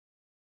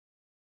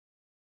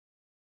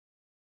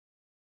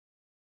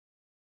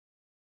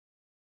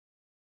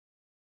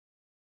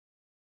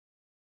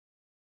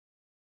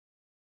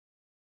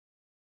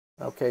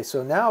Okay,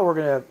 so now we're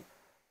going to,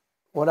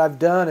 what I've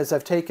done is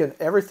I've taken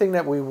everything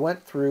that we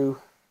went through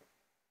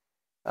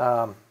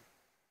so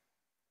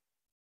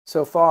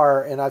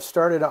far, and I've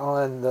started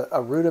on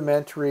a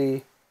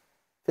rudimentary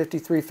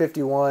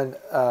 5351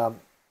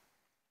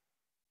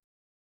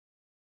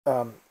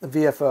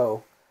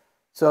 VFO.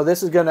 So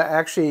this is going to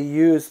actually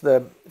use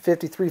the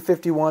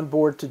 5351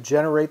 board to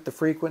generate the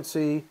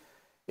frequency.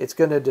 It's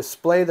going to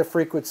display the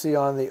frequency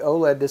on the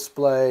OLED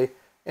display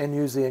and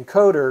use the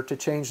encoder to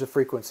change the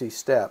frequency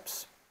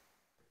steps.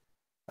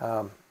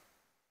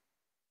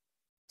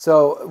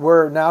 So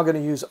we're now going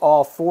to use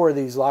all four of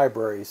these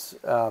libraries.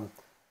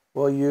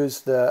 We'll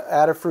use the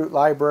Adafruit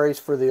libraries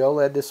for the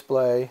OLED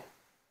display,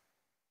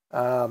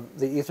 the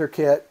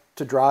EtherKit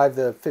to drive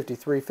the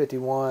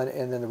 5351,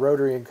 and then the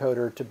Rotary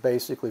encoder to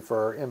basically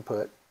for our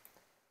input.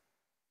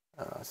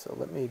 So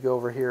let me go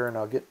over here and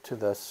I'll get to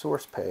the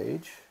source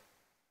page.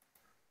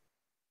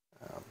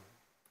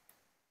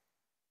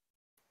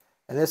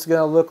 And this is going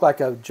to look like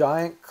a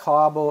giant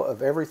cobble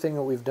of everything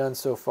that we've done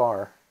so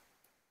far.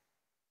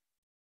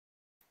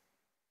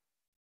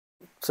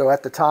 So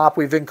at the top,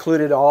 we've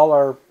included all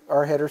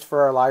our headers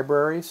for our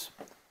libraries.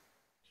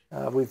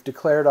 We've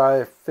declared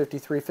our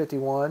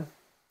 5351,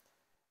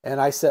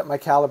 and I set my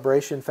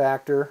calibration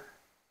factor.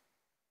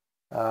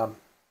 And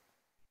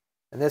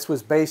this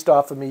was based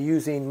off of me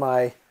using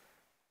my,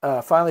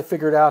 finally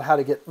figured out how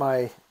to get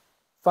my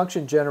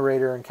function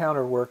generator and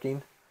counter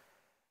working.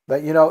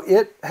 But you know,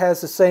 it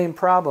has the same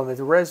problem.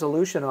 The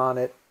resolution on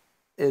it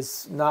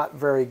is not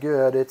very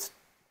good. It's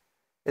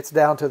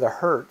down to the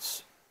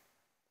hertz.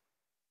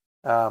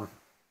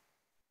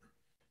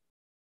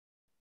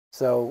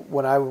 So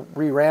when I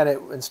reran it,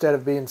 instead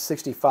of being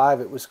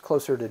 65, it was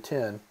closer to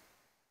 10.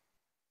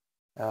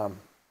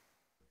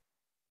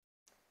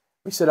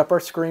 We set up our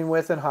screen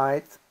width and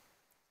height,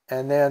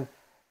 and then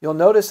you'll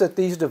notice that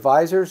these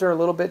divisors are a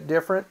little bit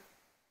different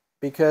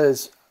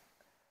because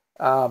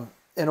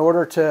in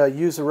order to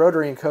use the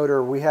rotary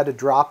encoder, we had to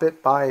drop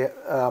it by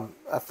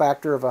a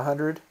factor of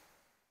 100.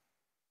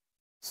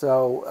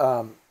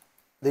 So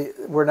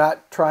we're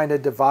not trying to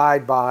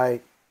divide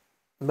by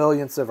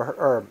millionths of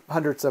or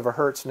hundredths of a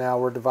hertz now.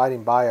 We're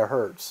dividing by a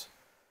hertz.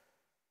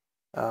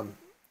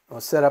 We'll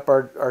set up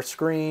our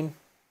screen,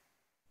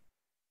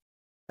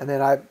 and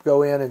then I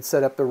go in and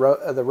set up the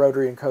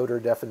rotary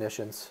encoder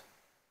definitions.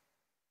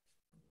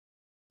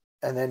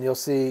 And then you'll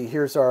see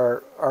here's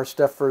our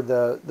stuff for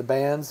the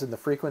bands and the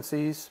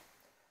frequencies.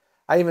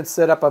 I even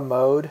set up a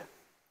mode,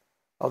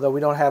 although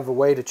we don't have a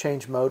way to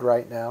change mode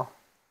right now.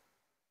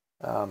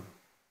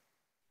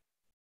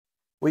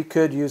 We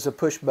could use a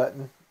push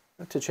button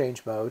to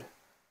change mode.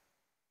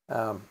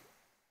 And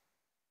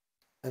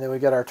then we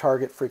got our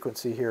target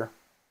frequency here.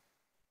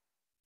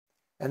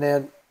 And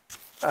then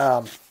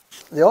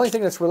the only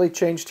thing that's really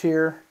changed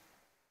here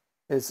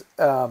is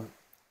I'm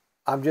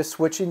just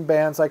switching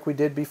bands like we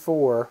did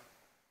before,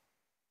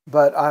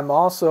 but I'm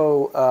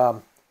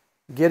also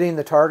getting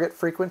the target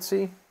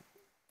frequency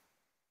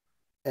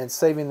and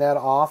saving that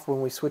off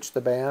when we switch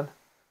the band,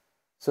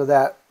 so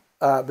that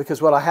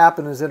because what'll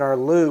happen is in our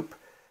loop,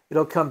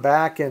 it'll come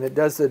back and it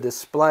does the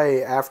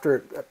display after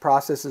it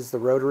processes the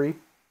rotary.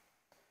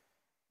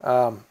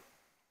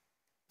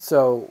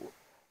 So,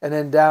 and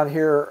then down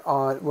here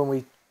on when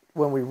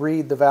we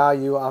read the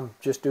value, I'm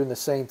just doing the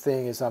same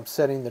thing as I'm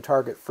setting the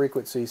target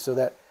frequency, so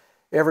that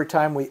every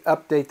time we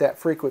update that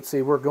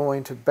frequency, we're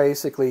going to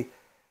basically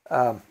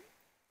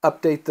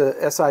update the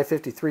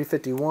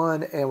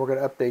SI5351, and we're going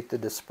to update the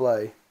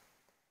display.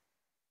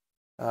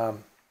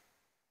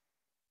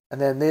 And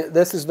then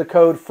this is the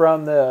code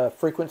from the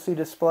frequency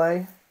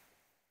display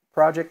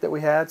project that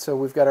we had. So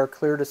we've got our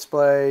clear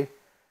display,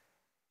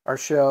 our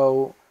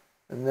show,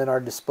 and then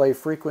our display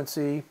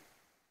frequency,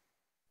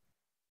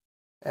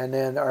 and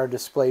then our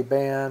display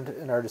band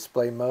and our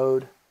display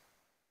mode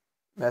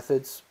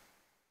methods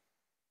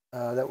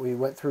that we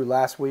went through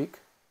last week.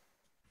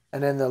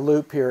 And then the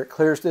loop here, it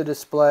clears the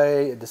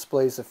display, it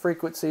displays the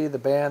frequency, the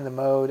band, the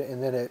mode,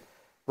 and then it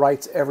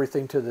writes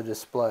everything to the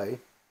display.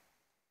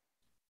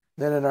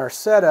 Then in our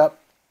setup,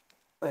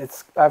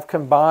 I've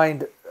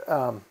combined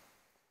the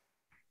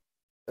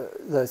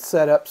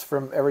setups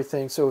from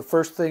everything. So the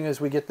first thing is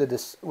we get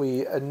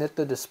we init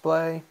the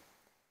display,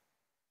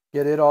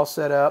 get it all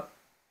set up.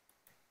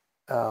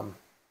 Then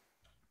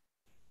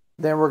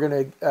we're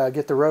going to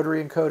get the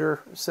rotary encoder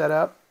set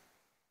up,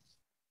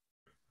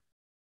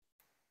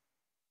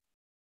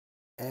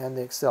 and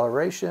the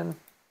acceleration.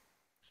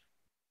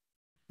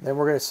 Then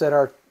we're going to set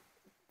our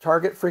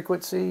target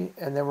frequency,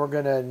 and then we're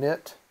going to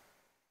init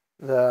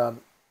the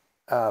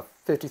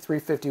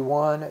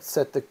 5351,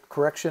 set the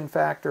correction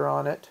factor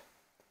on it,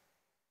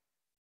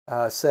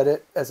 set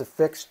it as a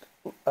fixed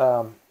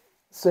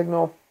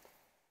signal,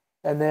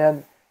 and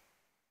then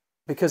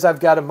because I've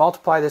got to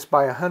multiply this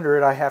by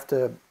 100, I have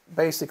to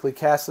basically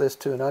cast this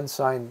to an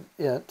unsigned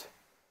int,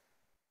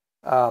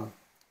 and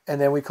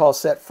then we call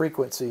set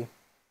frequency.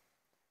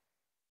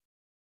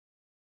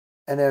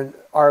 And then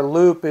our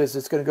loop is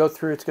it's going to go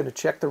through, it's going to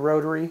check the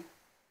rotary,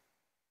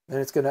 then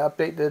it's going to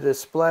update the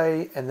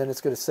display, and then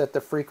it's going to set the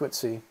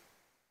frequency.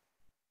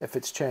 if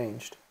it's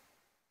changed.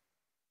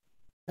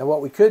 And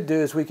what we could do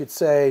is we could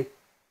say,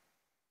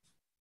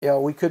 you know,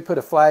 we could put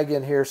a flag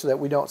in here so that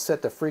we don't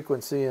set the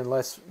frequency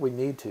unless we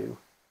need to.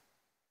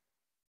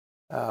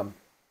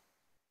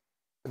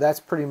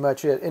 That's pretty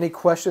much it. Any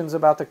questions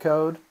about the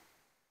code?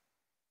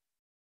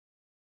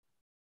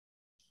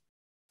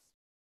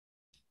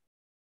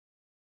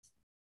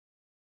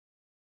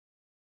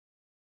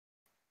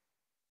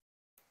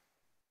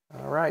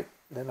 All right,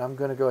 then I'm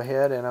going to go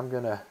ahead and I'm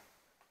going to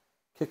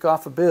kick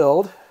off a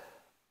build.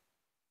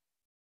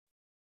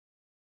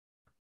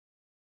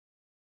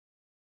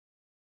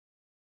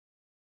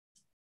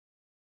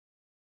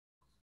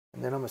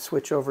 And then I'm going to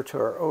switch over to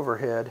our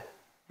overhead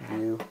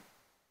view.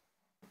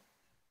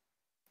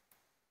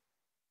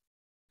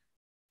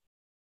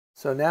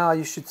 So now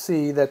you should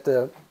see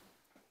that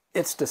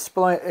it's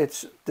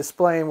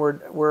displaying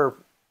we're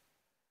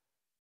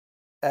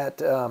at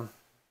 1.8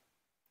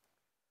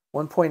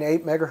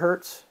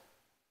 megahertz.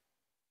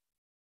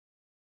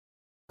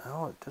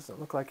 Oh, it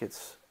doesn't look like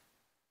it's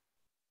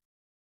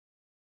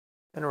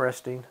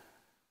interesting.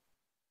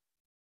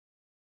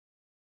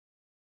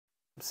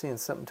 I'm seeing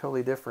something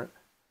totally different.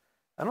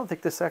 I don't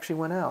think this actually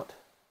went out.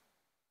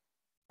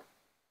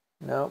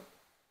 Nope.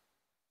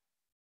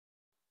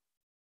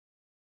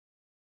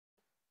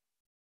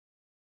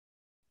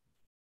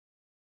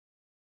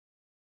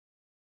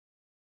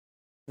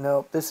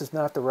 Nope, this is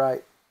not the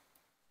right.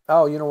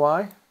 Oh, you know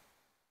why?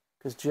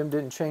 Because Jim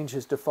didn't change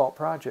his default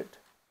project.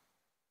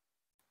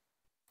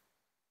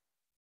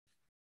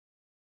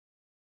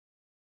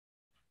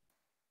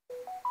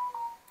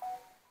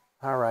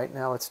 All right,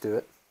 now let's do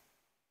it.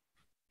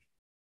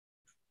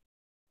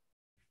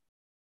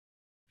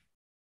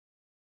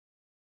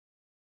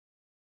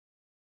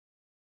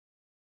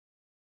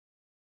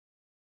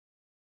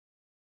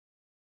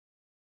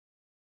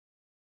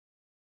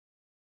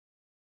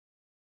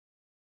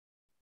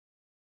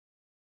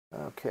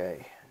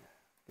 Okay,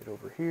 get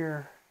over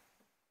here.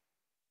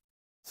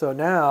 So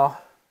now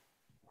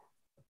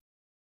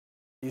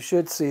you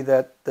should see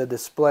that the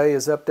display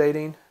is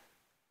updating.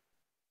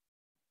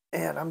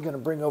 And I'm going to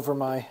bring over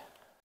my...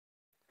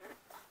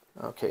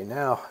 Okay,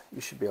 now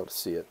you should be able to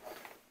see it.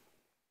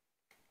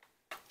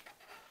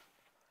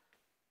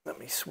 Let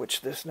me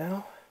switch this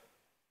now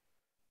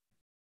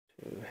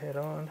to head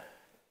on.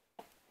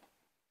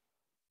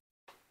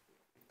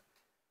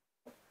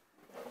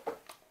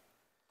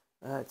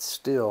 It's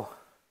still...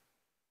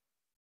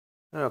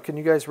 Oh, can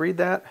you guys read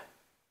that?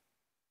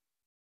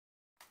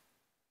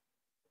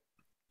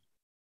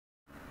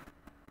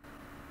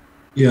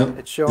 Yeah.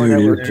 It's showing that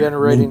we're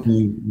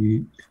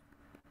generating...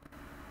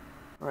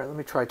 All right, let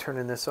me try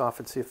turning this off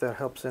and see if that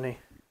helps any.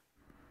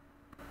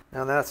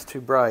 Now that's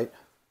too bright.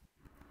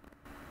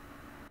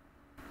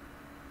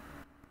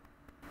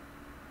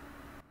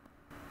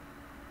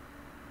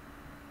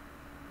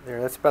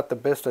 There, that's about the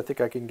best I think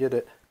I can get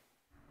it.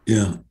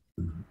 Yeah.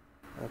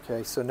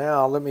 Okay, so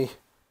now I'm going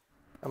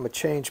to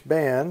change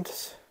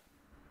bands.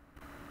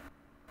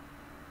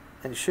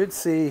 And you should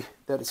see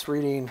that it's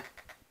reading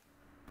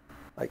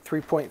like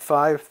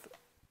 3.5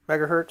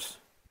 megahertz.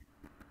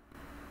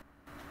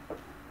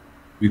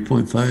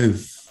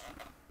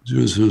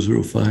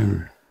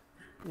 3.50005.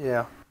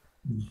 Yeah.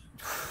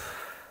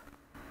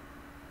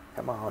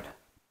 Come on.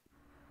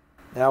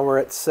 Now we're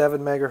at 7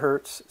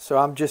 megahertz. So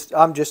I'm just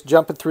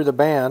jumping through the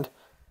band.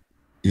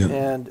 Yeah.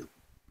 And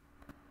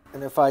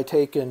if I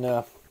take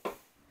and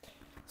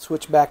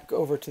switch back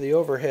over to the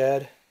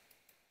overhead,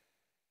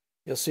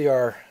 you'll see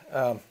our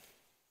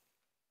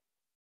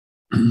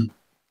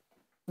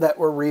that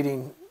we're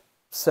reading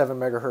 7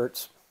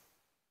 megahertz.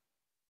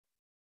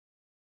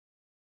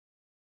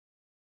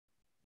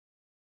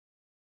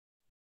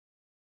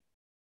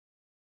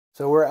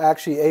 So we're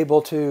actually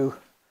able to,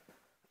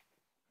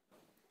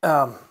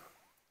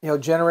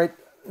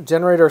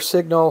 generate our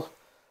signal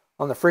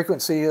on the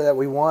frequency that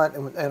we want,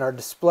 and our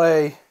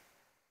display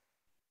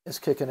is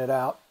kicking it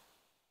out.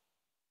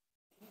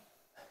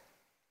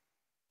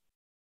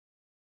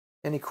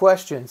 Any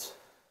questions?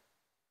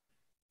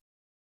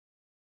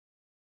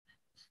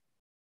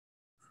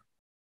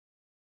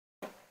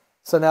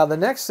 So now the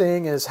next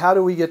thing is, how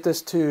do we get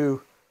this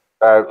to...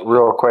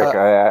 real quick,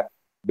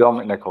 Bill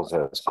McNichols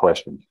has a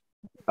question.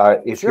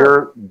 If Sure.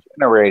 you're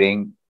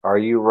generating, are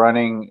you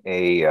running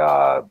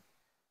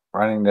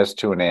running this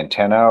to an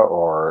antenna,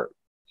 or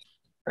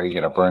are you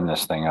going to burn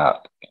this thing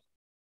up?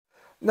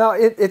 No,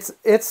 it's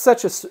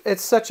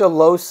such a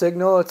low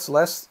signal. It's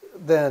less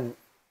than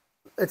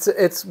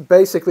it's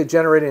basically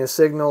generating a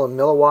signal in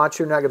milliwatts.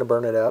 You're not going to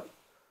burn it up.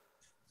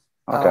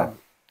 Okay.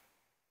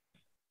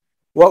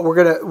 What we're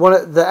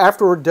going to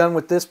after we're done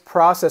with this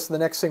process, the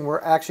next thing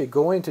we're actually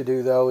going to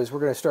do though is we're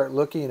going to start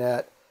looking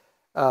at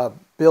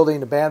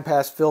building a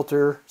bandpass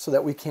filter so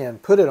that we can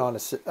put it on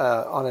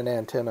an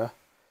antenna,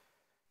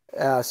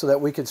 so that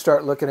we can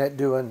start looking at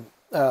doing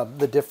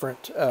the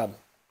different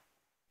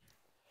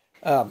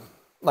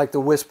like the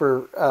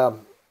whisper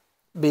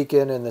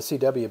beacon and the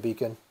CW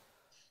beacon.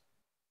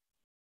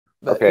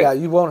 But okay. Yeah,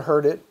 you won't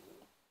hurt it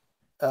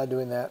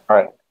doing that. All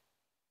right.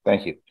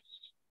 Thank you.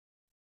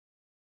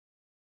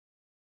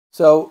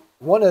 So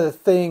one of the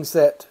things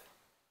that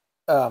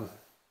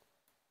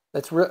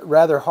that's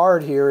rather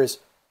hard here is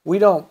we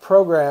don't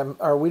program,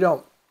 or we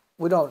don't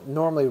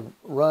normally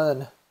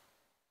run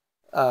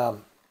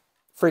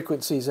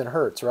frequencies in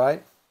hertz,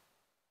 right?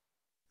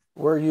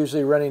 We're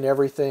usually running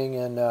everything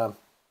in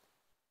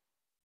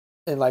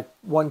like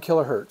 1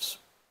 kilohertz.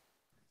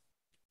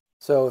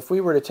 So if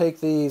we were to take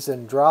these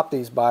and drop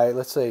these by,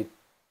 let's say,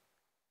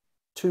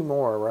 2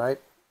 more, right?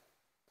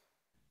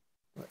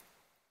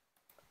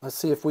 Let's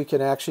see if we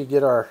can actually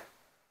get our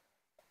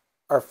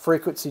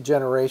frequency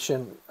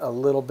generation a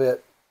little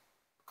bit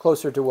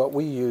closer to what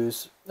we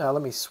use. Now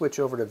let me switch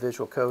over to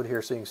visual code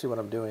here so you can see what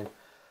I'm doing.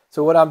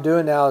 So what I'm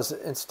doing now is,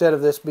 instead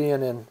of this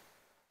being in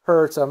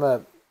hertz, I'm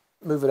going to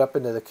move it up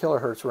into the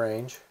kilohertz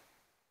range.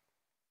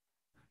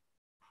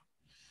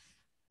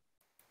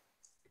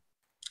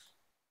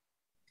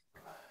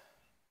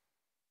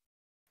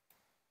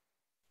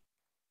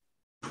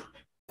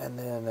 And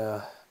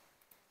then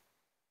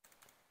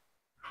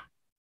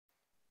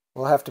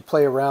we'll have to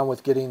play around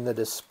with getting the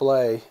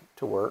display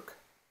to work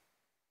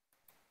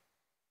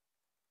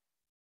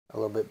a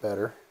little bit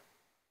better.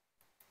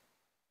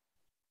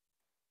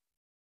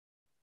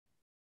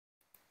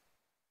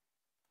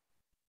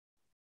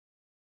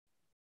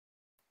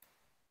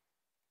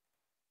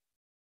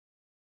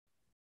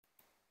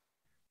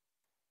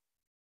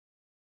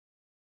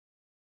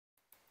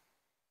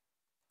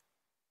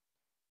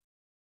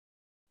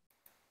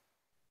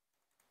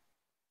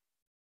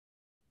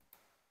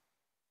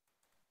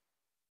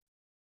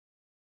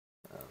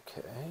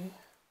 Okay.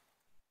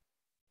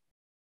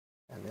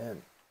 And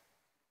then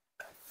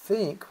I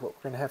think what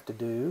we're going to have to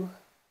do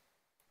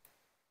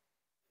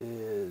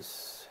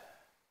is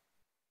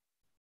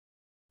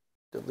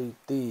delete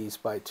these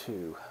by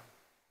 2.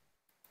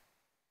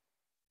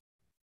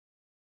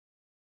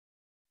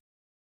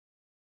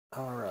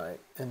 All right,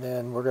 and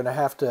then we're going to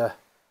have to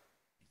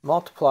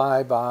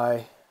multiply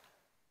by,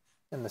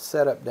 in the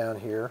setup down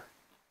here,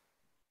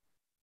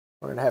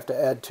 we're going to have to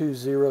add 2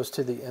 zeros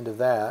to the end of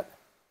that.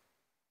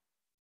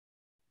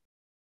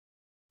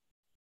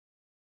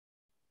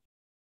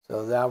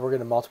 So now we're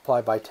going to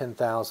multiply by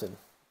 10,000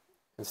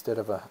 instead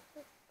of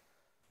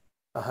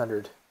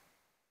 100.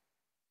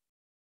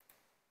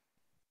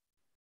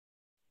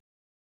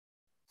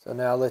 So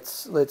now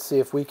let's see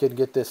if we can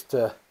get this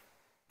to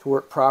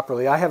work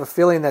properly. I have a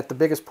feeling that the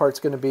biggest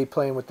part's going to be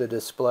playing with the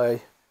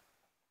display.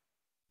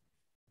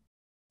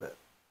 But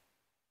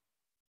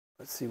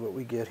let's see what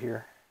we get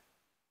here.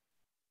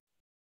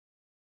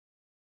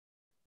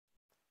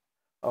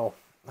 Oh,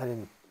 I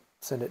didn't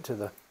send it to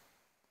the...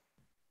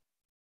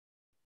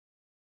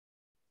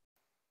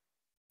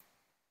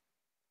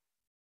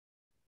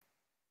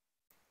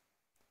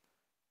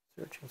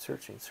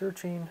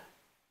 Searching.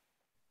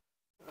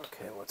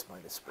 Okay, what's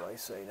my display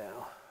say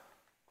now?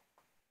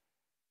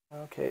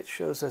 Okay, it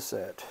shows us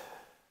at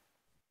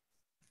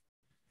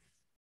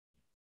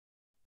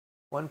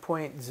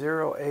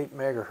 1.08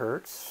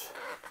 megahertz.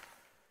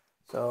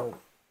 So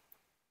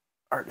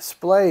our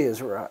display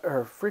is right,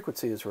 our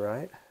frequency is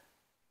right,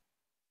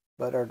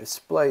 but our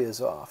display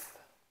is off.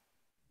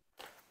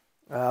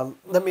 I'm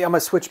going to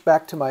switch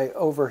back to my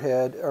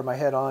overhead, or my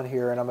head on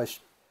here, and I'm going to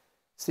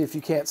see if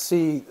you can't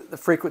see the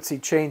frequency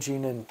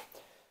changing in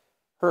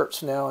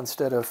hertz now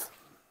instead of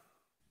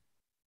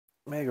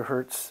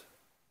megahertz.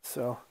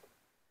 So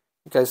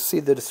you guys see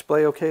the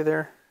display okay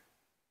there?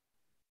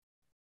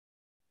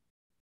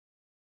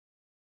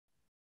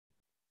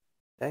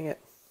 Dang it.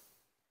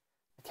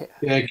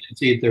 Yeah, I can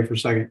see it there for a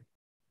second.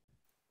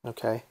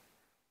 Okay.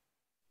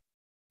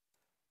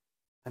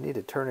 I need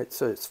to turn it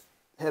so it's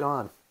head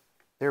on.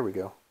 There we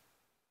go.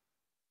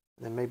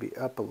 And then maybe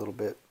up a little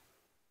bit.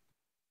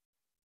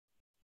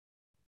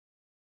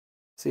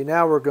 See,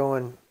 now we're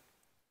going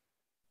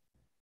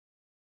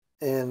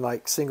in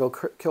like single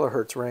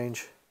kilohertz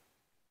range.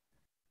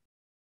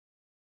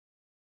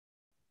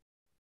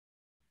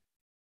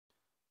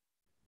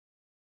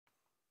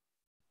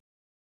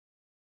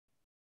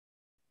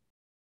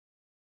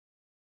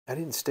 I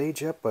didn't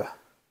stage up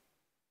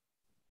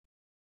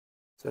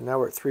so now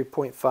we're at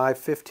 3.5,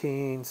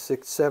 15,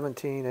 6,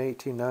 17,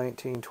 18,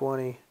 19,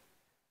 20.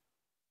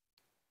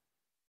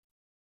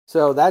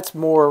 So that's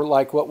more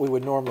like what we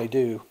would normally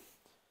do.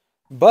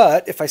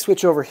 But if I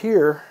switch over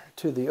here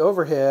to the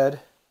overhead,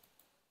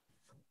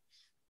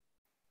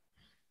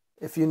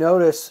 if you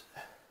notice,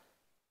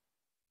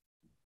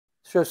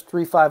 it shows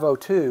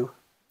 3502,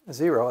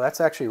 0. That's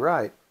actually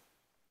right.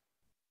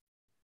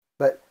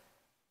 But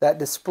that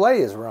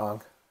display is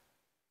wrong.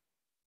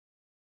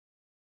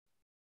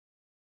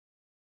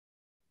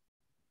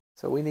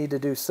 So we need to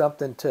do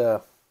something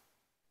to,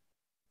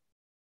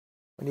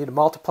 we need to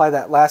multiply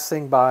that last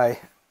thing by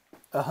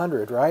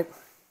 100, right?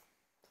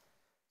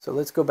 So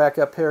let's go back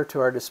up here to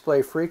our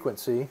display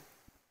frequency.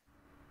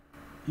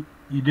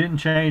 You didn't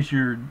change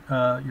your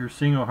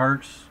single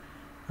hertz.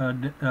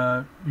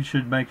 You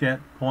should make that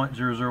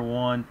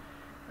 0.001.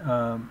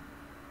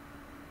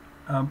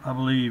 I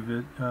believe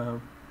that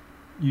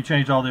you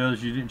changed all the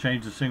others. You didn't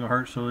change the single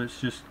hertz, so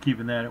it's just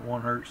keeping that at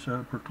 1 hertz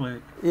per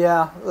click.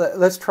 Yeah,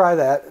 let's try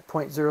that,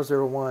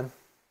 0.001.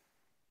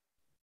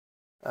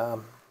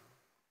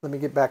 Let me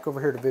get back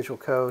over here to Visual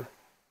Code.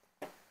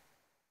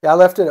 Yeah, I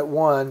left it at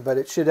 1, but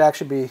it should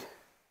actually be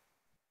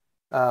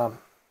like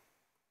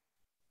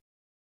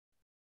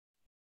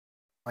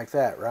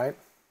that, right?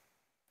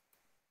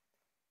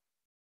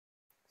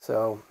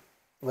 So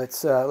let's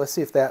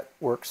see if that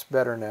works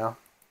better now.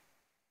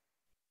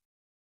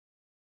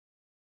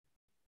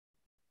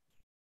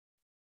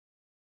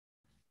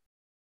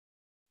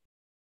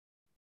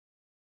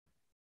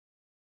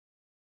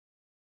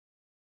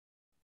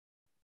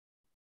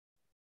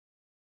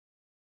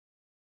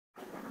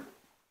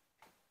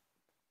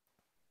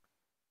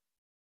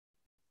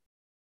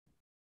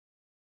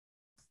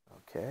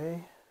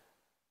 Okay.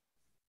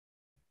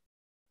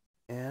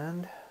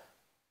 And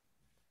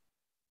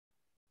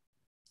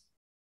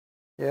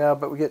yeah,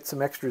 but we get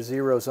some extra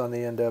zeros on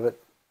the end of it.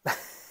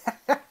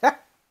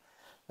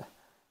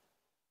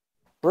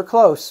 We're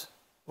close.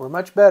 We're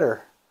much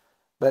better.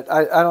 But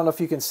I don't know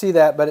if you can see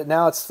that, but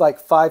now it's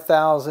like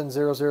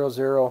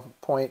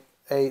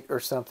 5,000.8 or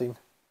something.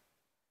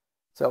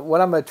 So what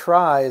I'm going to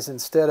try is,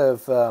 instead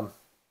of, I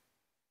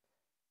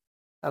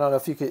don't know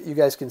if you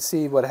guys can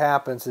see what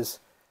happens is,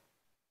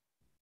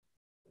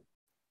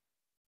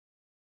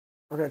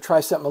 we're going to try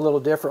something a little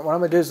different. What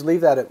I'm going to do is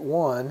leave that at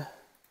 1.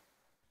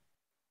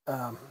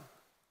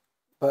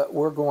 But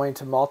we're going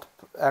to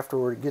multiply, after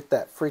we get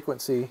that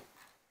frequency.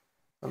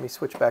 Let me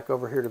switch back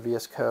over here to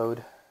VS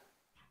Code.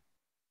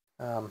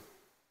 We're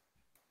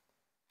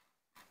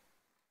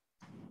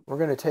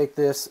going to take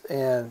this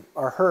and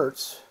our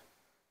hertz,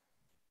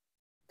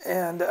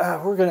 and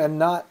we're going to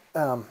not,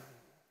 we're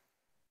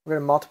going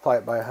to multiply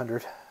it by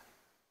 100.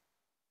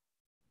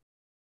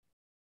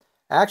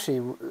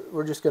 Actually,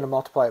 we're just going to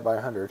multiply it by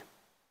 100.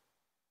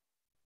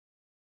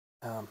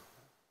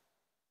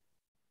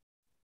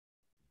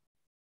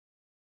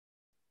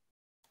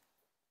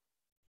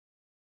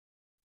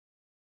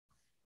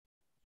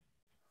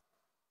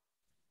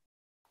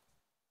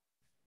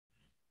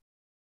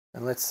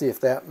 And let's see if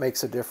that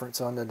makes a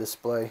difference on the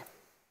display.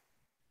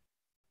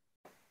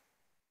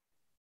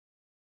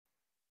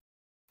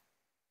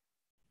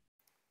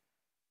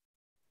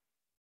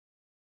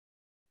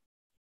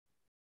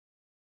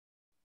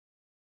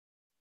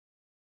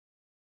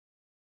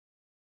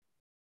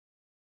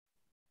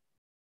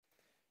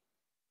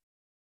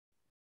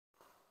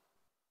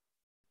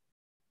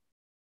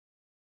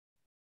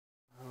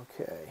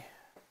 Okay.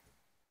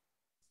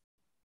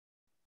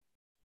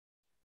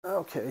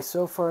 Okay,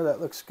 so far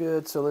that looks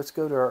good. So let's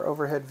go to our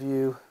overhead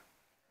view.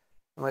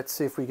 And let's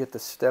see if we get the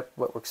step,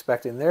 what we're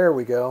expecting. There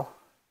we go.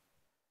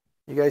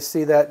 You guys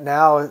see that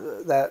now,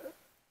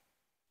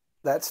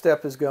 that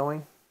step is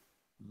going?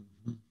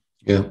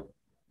 Yeah.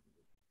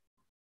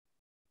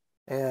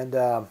 And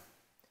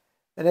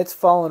it's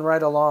falling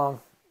right along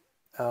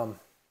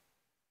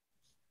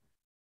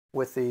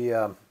with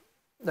the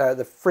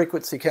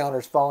frequency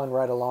counter's falling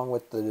right along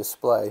with the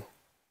display.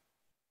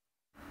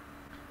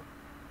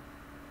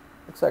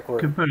 Looks like we're...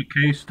 Could put a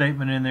case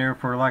statement in there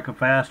for like a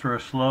fast or a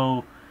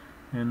slow,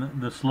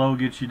 and the slow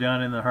gets you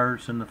down in the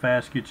hertz, and the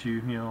fast gets you,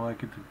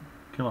 like at the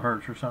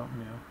kilohertz or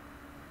something,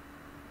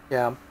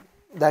 Yeah,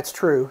 that's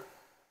true.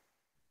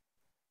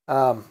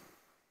 Well,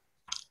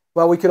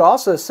 we could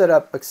also set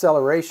up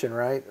acceleration,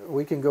 right?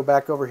 We can go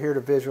back over here to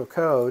Visual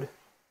Code.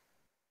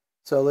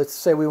 So let's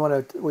say we want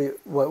it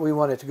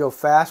to go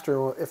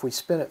faster if we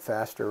spin it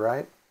faster,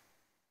 right?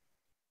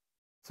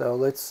 So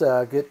let's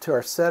get to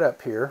our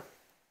setup here.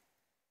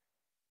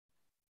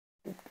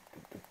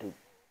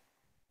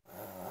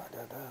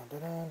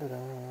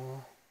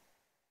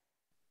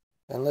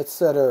 And let's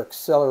set our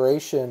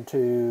acceleration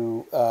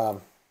to,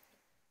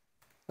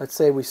 let's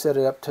say we set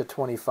it up to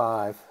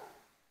 25.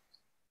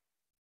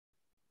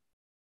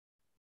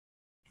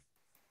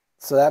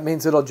 So that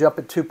means it'll jump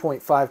at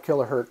 2.5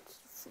 kilohertz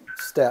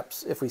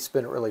steps if we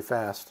spin it really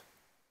fast.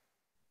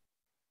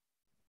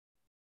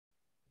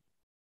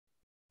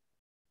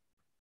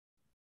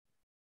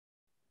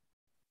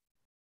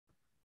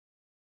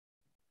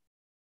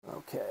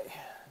 Okay,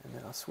 and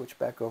then I'll switch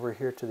back over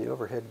here to the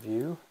overhead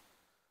view.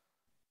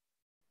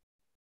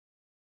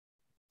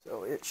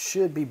 So it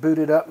should be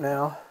booted up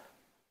now.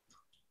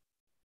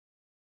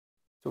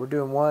 So we're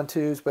doing 1,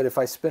 2s, but if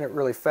I spin it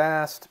really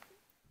fast,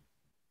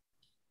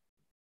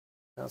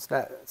 no,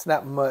 it's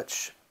not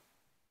much.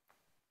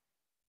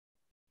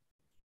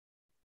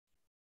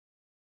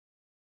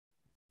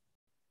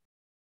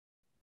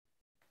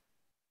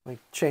 We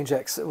change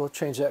that. We'll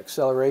change that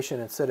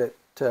acceleration and set it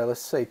to,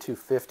 let's say,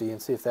 250,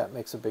 and see if that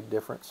makes a big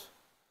difference.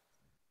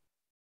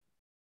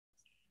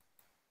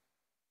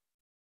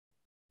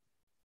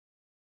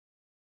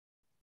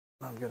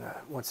 I'm gonna,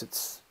 once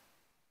it's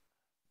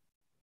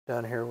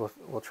done here,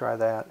 we'll try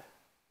that.